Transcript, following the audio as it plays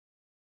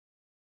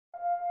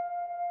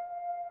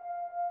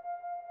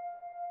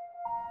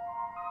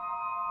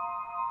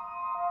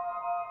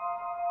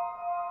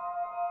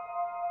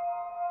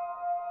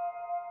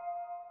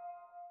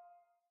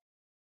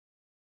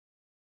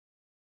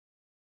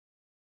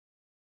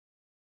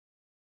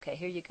Okay,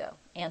 here you go.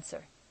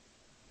 Answer.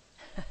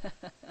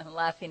 I'm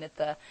laughing at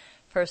the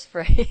first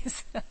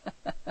phrase.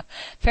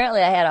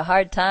 Apparently I had a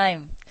hard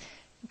time,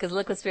 because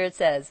look what Spirit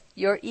says.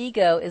 Your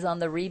ego is on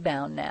the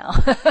rebound now.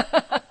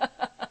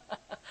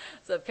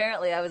 So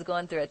apparently I was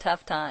going through a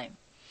tough time.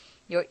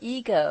 Your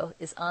ego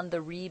is on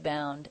the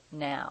rebound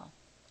now.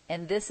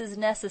 And this is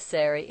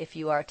necessary if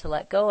you are to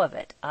let go of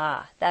it.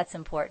 Ah, that's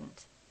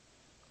important.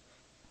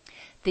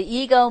 The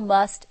ego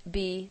must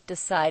be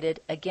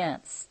decided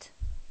against.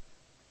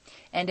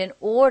 And in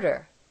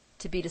order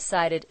to be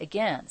decided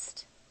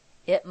against,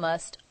 it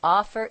must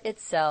offer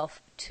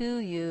itself to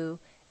you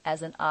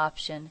as an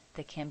option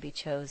that can be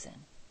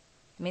chosen.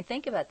 I mean,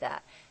 think about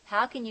that.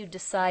 How can you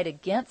decide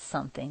against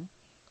something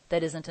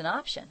that isn't an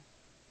option,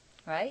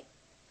 right?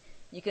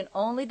 You can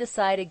only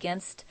decide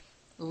against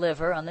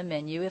liver on the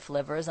menu if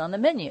liver is on the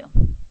menu,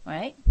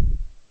 right?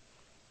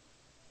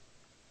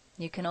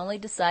 You can only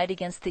decide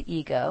against the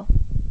ego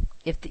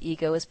if the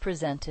ego is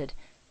presented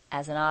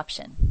as an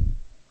option.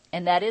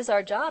 And that is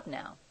our job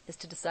now, is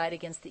to decide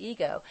against the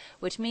ego,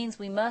 which means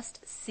we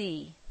must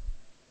see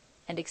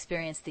and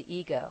experience the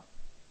ego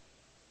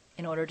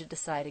in order to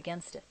decide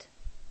against it.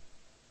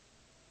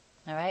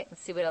 All right,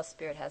 let's see what else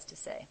Spirit has to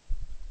say.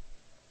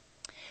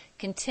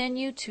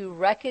 Continue to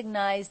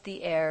recognize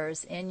the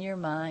errors in your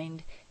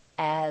mind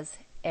as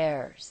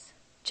errors,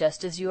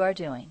 just as you are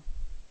doing.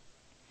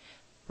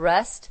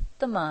 Rest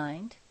the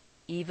mind,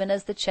 even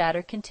as the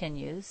chatter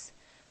continues,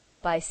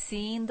 by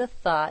seeing the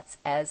thoughts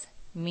as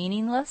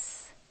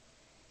meaningless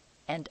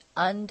and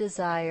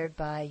undesired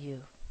by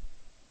you.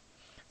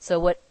 So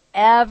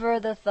whatever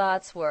the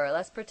thoughts were,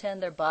 let's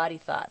pretend they're body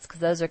thoughts, because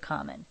those are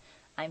common.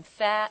 I'm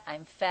fat,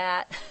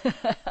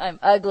 I'm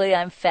ugly,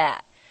 I'm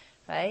fat,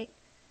 right?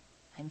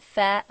 I'm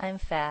fat,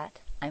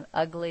 I'm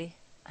ugly,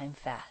 I'm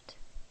fat.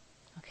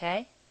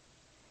 Okay?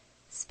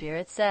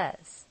 Spirit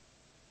says,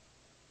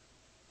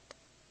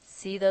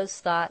 see those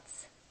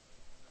thoughts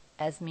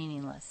as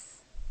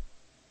meaningless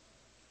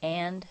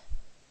and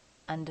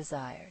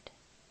undesired.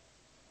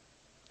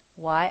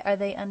 Why are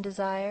they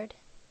undesired?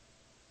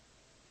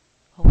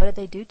 Well, what did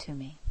they do to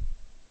me?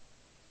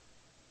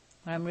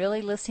 When I'm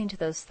really listening to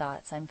those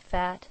thoughts, I'm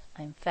fat,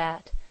 I'm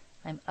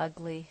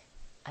ugly,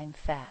 I'm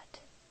fat.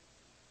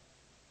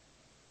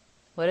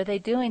 What are they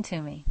doing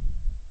to me?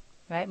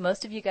 Right?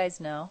 Most of you guys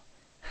know.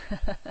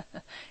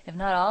 If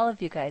not all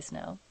of you guys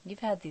know. You've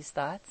had these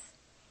thoughts.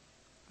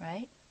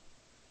 Right?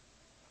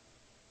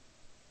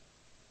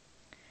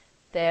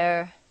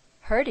 They're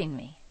hurting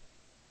me.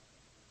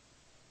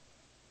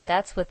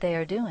 That's what they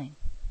are doing.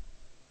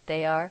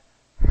 They are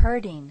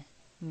hurting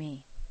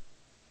me.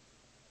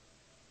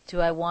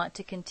 Do I want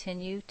to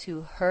continue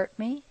to hurt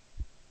me?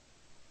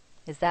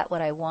 Is that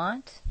what I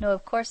want? No,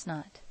 of course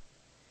not.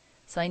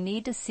 So I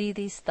need to see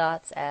these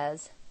thoughts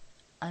as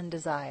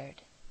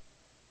undesired.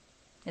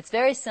 It's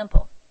very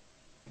simple.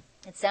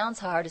 It sounds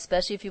hard,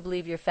 especially if you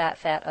believe you're fat,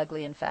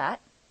 ugly, and fat.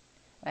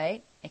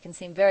 Right? It can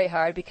seem very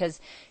hard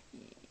because,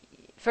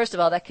 first of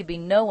all, that could be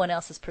no one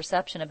else's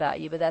perception about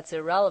you, but that's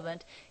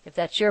irrelevant if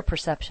that's your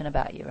perception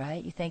about you,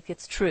 right? You think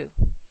it's true.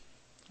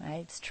 Right?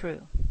 It's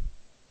true.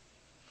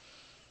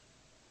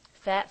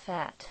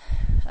 Fat,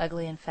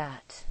 ugly, and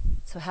fat.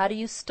 So how do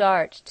you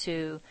start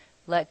to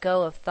let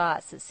go of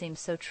thoughts that seem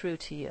so true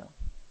to you?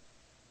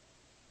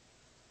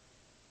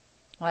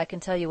 Well, I can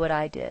tell you what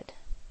I did.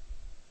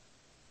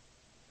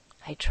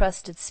 I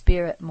trusted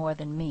Spirit more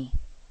than me.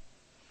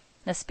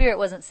 Now, Spirit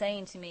wasn't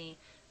saying to me,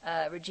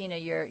 Regina,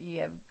 you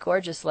have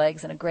gorgeous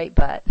legs and a great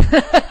butt.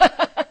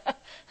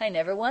 I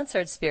never once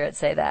heard Spirit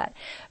say that.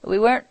 We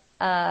weren't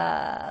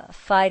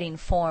fighting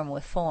form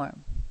with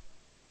form,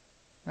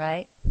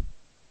 right?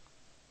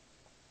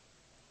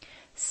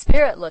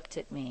 Spirit looked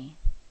at me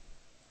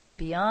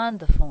beyond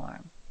the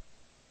form,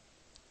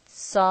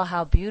 saw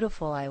how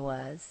beautiful I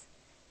was,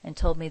 and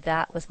told me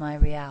that was my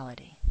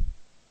reality.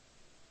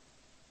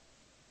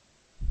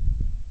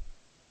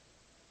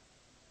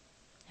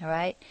 All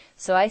right?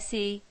 So I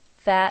see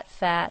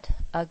fat,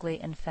 ugly,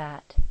 and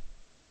fat.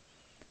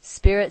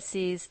 Spirit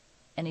sees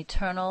an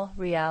eternal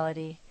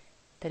reality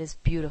that is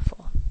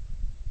beautiful.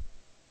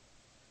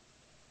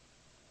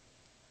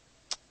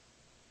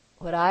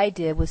 What I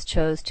did was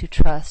chose to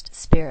trust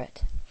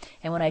Spirit.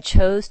 And when I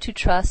chose to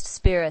trust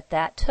Spirit,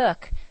 that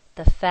took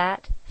the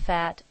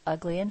fat,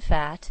 ugly, and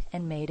fat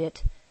and made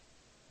it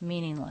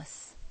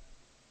meaningless.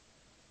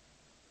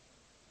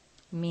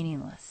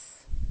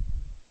 Meaningless.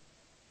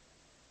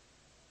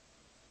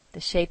 The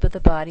shape of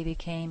the body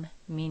became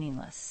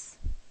meaningless.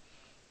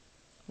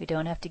 We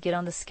don't have to get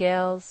on the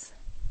scales.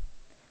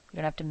 We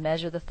don't have to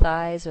measure the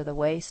thighs or the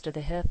waist or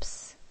the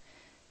hips.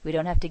 We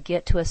don't have to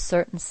get to a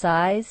certain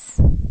size,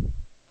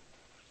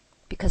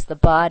 because the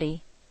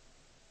body,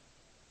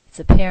 its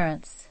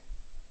appearance,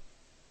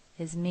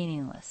 is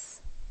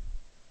meaningless.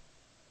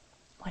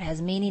 What has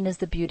meaning is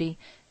the beauty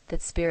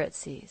that Spirit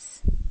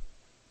sees.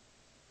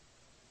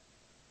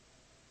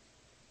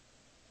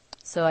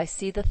 So I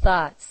see the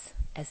thoughts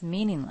as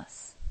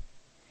meaningless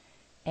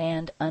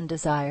and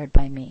undesired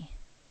by me,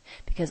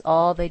 because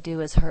all they do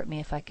is hurt me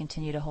if I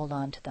continue to hold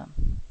on to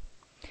them.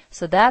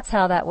 So that's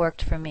how that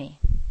worked for me.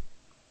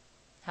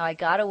 How I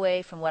got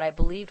away from what I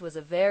believed was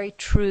a very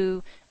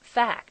true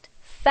fact.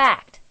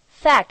 Fact.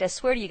 I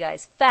swear to you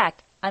guys,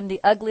 fact. I'm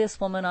the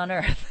ugliest woman on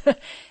earth.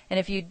 And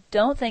if you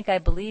don't think I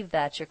believe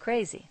that, you're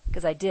crazy,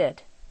 because I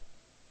did.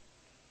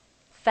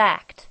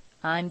 Fact.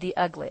 I'm the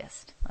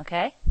ugliest.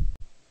 Okay?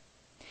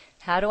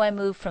 How do I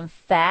move from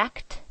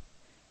fact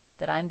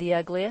that I'm the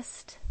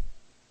ugliest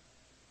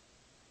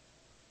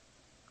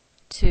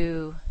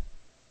to,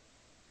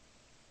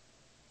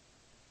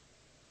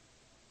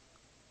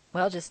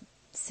 well, just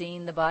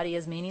seeing the body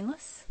as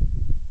meaningless?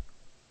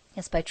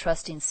 It's by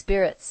trusting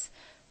Spirit's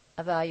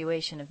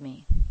evaluation of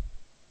me.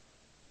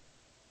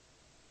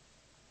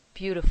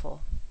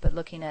 Beautiful, but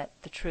looking at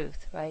the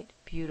truth, right?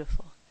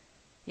 Beautiful.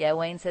 Yeah,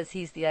 Wayne says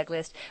he's the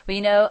ugliest. Well,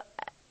 you know,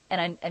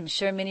 and I'm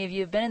sure many of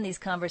you have been in these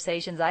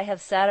conversations. I have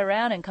sat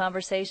around in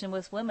conversation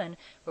with women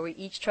where we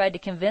each tried to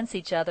convince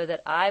each other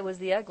that I was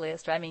the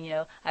ugliest. I mean, you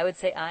know, I would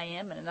say I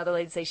am, and another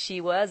lady would say she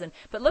was,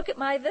 but look at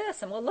my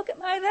this, and well, look at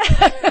my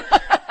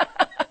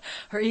that.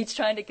 We're each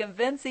trying to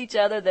convince each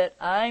other that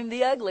I'm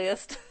the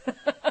ugliest.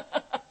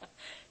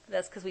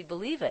 That's because we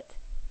believe it.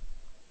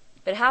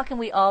 But how can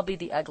we all be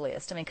the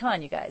ugliest? I mean, come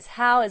on, you guys.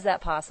 How is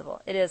that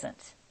possible? It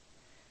isn't.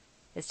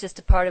 It's just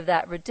a part of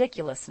that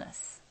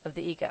ridiculousness of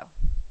the ego.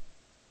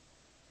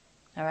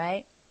 All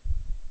right?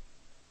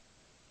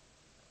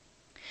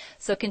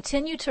 So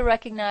continue to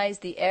recognize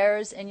the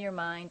errors in your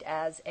mind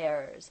as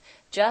errors,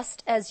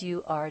 just as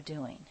you are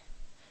doing.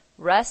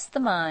 Rest the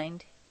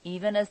mind,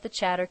 even as the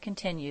chatter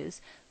continues,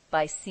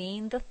 by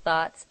seeing the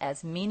thoughts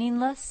as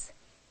meaningless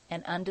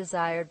and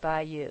undesired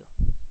by you.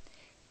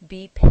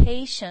 Be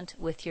patient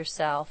with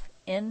yourself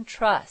in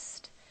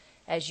trust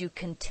as you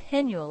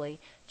continually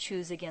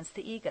choose against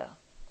the ego.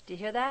 Do you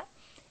hear that?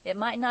 It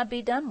might not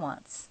be done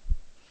once.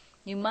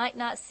 You might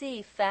not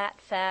see fat,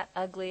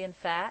 ugly, and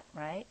fat,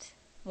 right?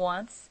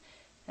 Once,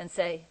 and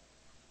say,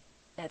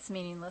 that's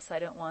meaningless, I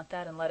don't want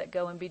that, and let it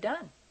go and be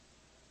done.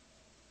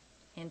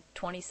 In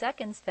 20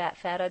 seconds, fat,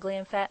 ugly,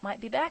 and fat might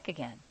be back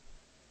again.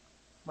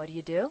 What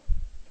do?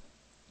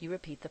 You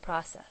repeat the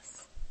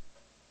process.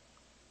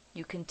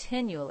 You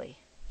continually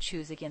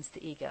choose against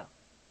the ego.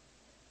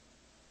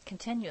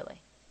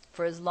 Continually.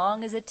 For as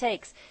long as it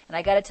takes. And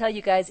I got to tell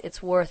you guys,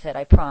 it's worth it,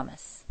 I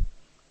promise.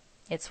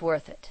 It's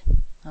worth it.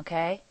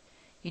 Okay?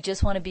 You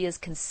just want to be as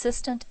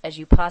consistent as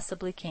you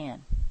possibly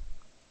can.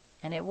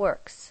 And it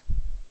works.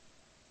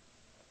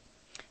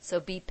 So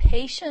be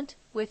patient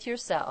with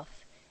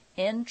yourself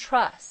in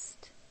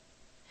trust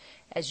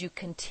as you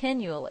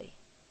continually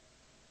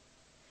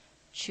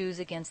choose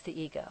against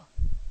the ego.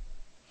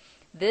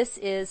 This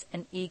is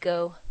an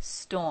ego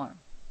storm,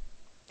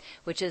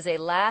 which is a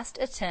last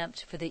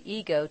attempt for the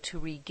ego to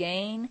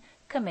regain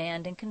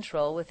command and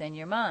control within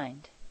your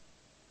mind.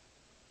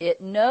 It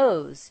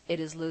knows it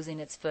is losing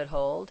its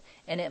foothold,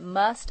 and it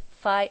must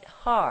fight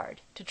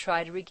hard to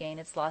try to regain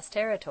its lost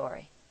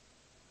territory.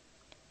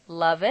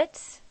 Love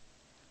it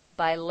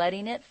by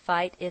letting it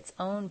fight its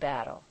own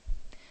battle,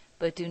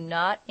 but do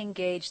not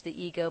engage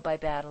the ego by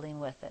battling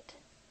with it.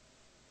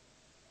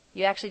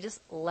 You actually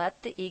just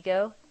let the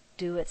ego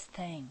do its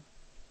thing.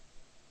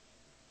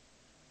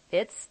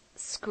 It's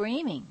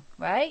screaming,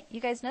 right? You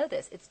guys know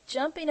this. It's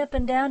jumping up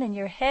and down in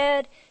your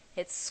head.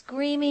 It's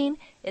screaming.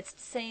 It's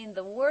saying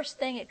the worst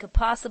thing it could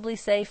possibly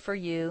say for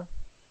you,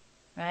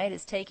 right?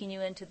 It's taking you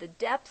into the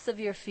depths of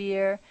your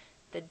fear,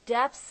 the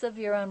depths of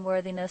your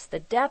unworthiness, the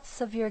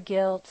depths of your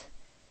guilt.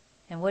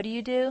 And what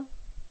do?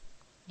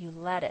 You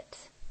let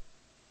it,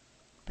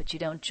 but you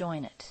don't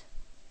join it.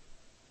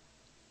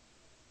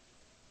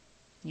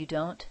 You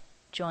don't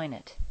join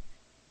it.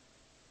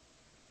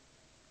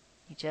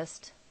 You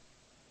just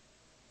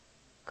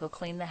go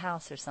clean the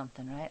house or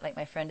something, right? Like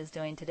my friend is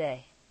doing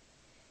today.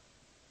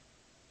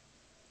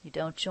 You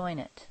don't join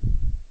it.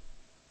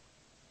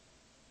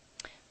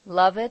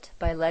 Love it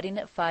by letting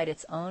it fight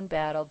its own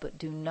battle, but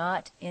do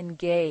not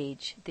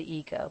engage the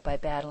ego by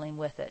battling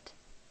with it.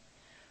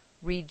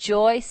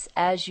 Rejoice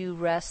as you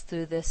rest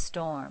through this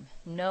storm,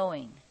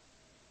 knowing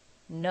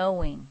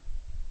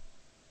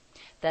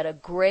that a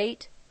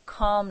great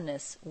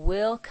calmness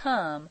will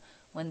come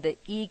when the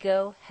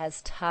ego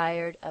has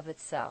tired of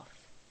itself.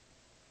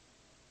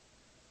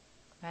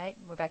 Right?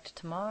 We're back to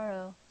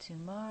tomorrow,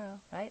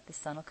 right? The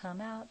sun will come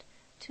out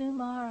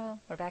tomorrow.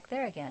 We're back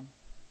there again.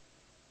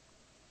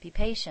 Be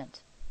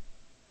patient.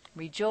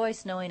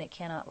 Rejoice knowing it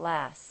cannot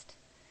last.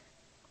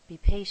 Be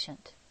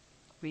patient.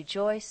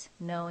 Rejoice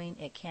knowing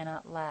it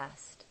cannot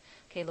last.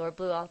 Okay, Lord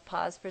Blue, I'll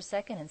pause for a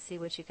second and see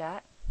what you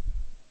got.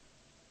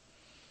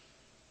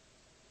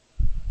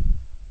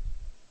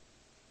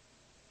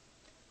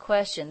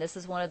 Question. This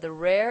is one of the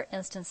rare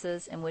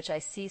instances in which I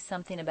see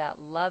something about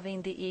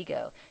loving the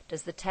ego.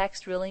 Does the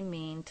text really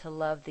mean to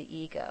love the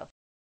ego?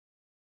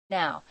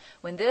 Now,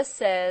 when this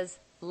says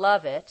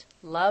love it,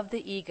 love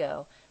the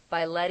ego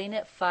by letting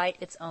it fight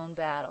its own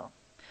battle,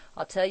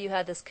 I'll tell you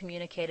how this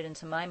communicated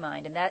into my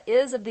mind, and that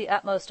is of the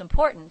utmost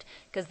importance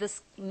because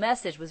this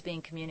message was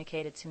being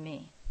communicated to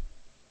me.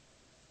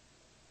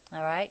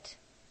 All right?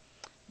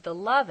 The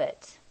love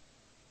it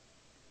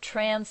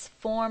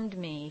transformed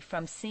me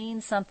from seeing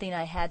something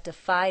I had to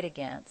fight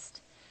against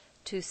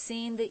to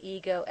seeing the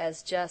ego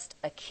as just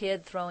a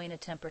kid throwing a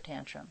temper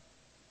tantrum,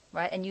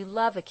 right? And you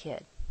love a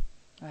kid,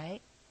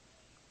 right?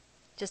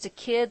 Just a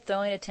kid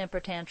throwing a temper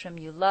tantrum.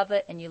 You love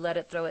it and you let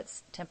it throw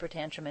its temper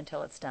tantrum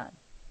until it's done.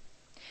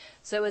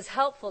 So it was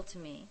helpful to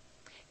me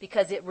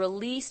because it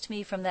released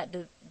me from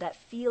that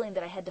feeling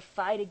that I had to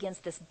fight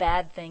against this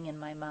bad thing in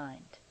my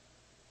mind.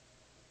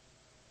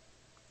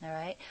 All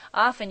right?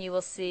 Often you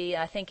will see,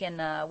 I think in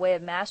Way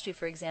of Mastery,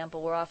 for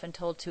example, we're often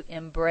told to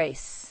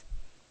embrace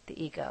the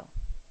ego.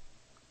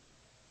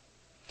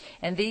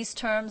 And these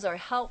terms are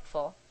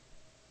helpful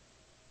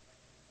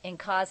in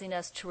causing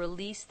us to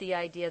release the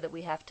idea that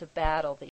we have to battle the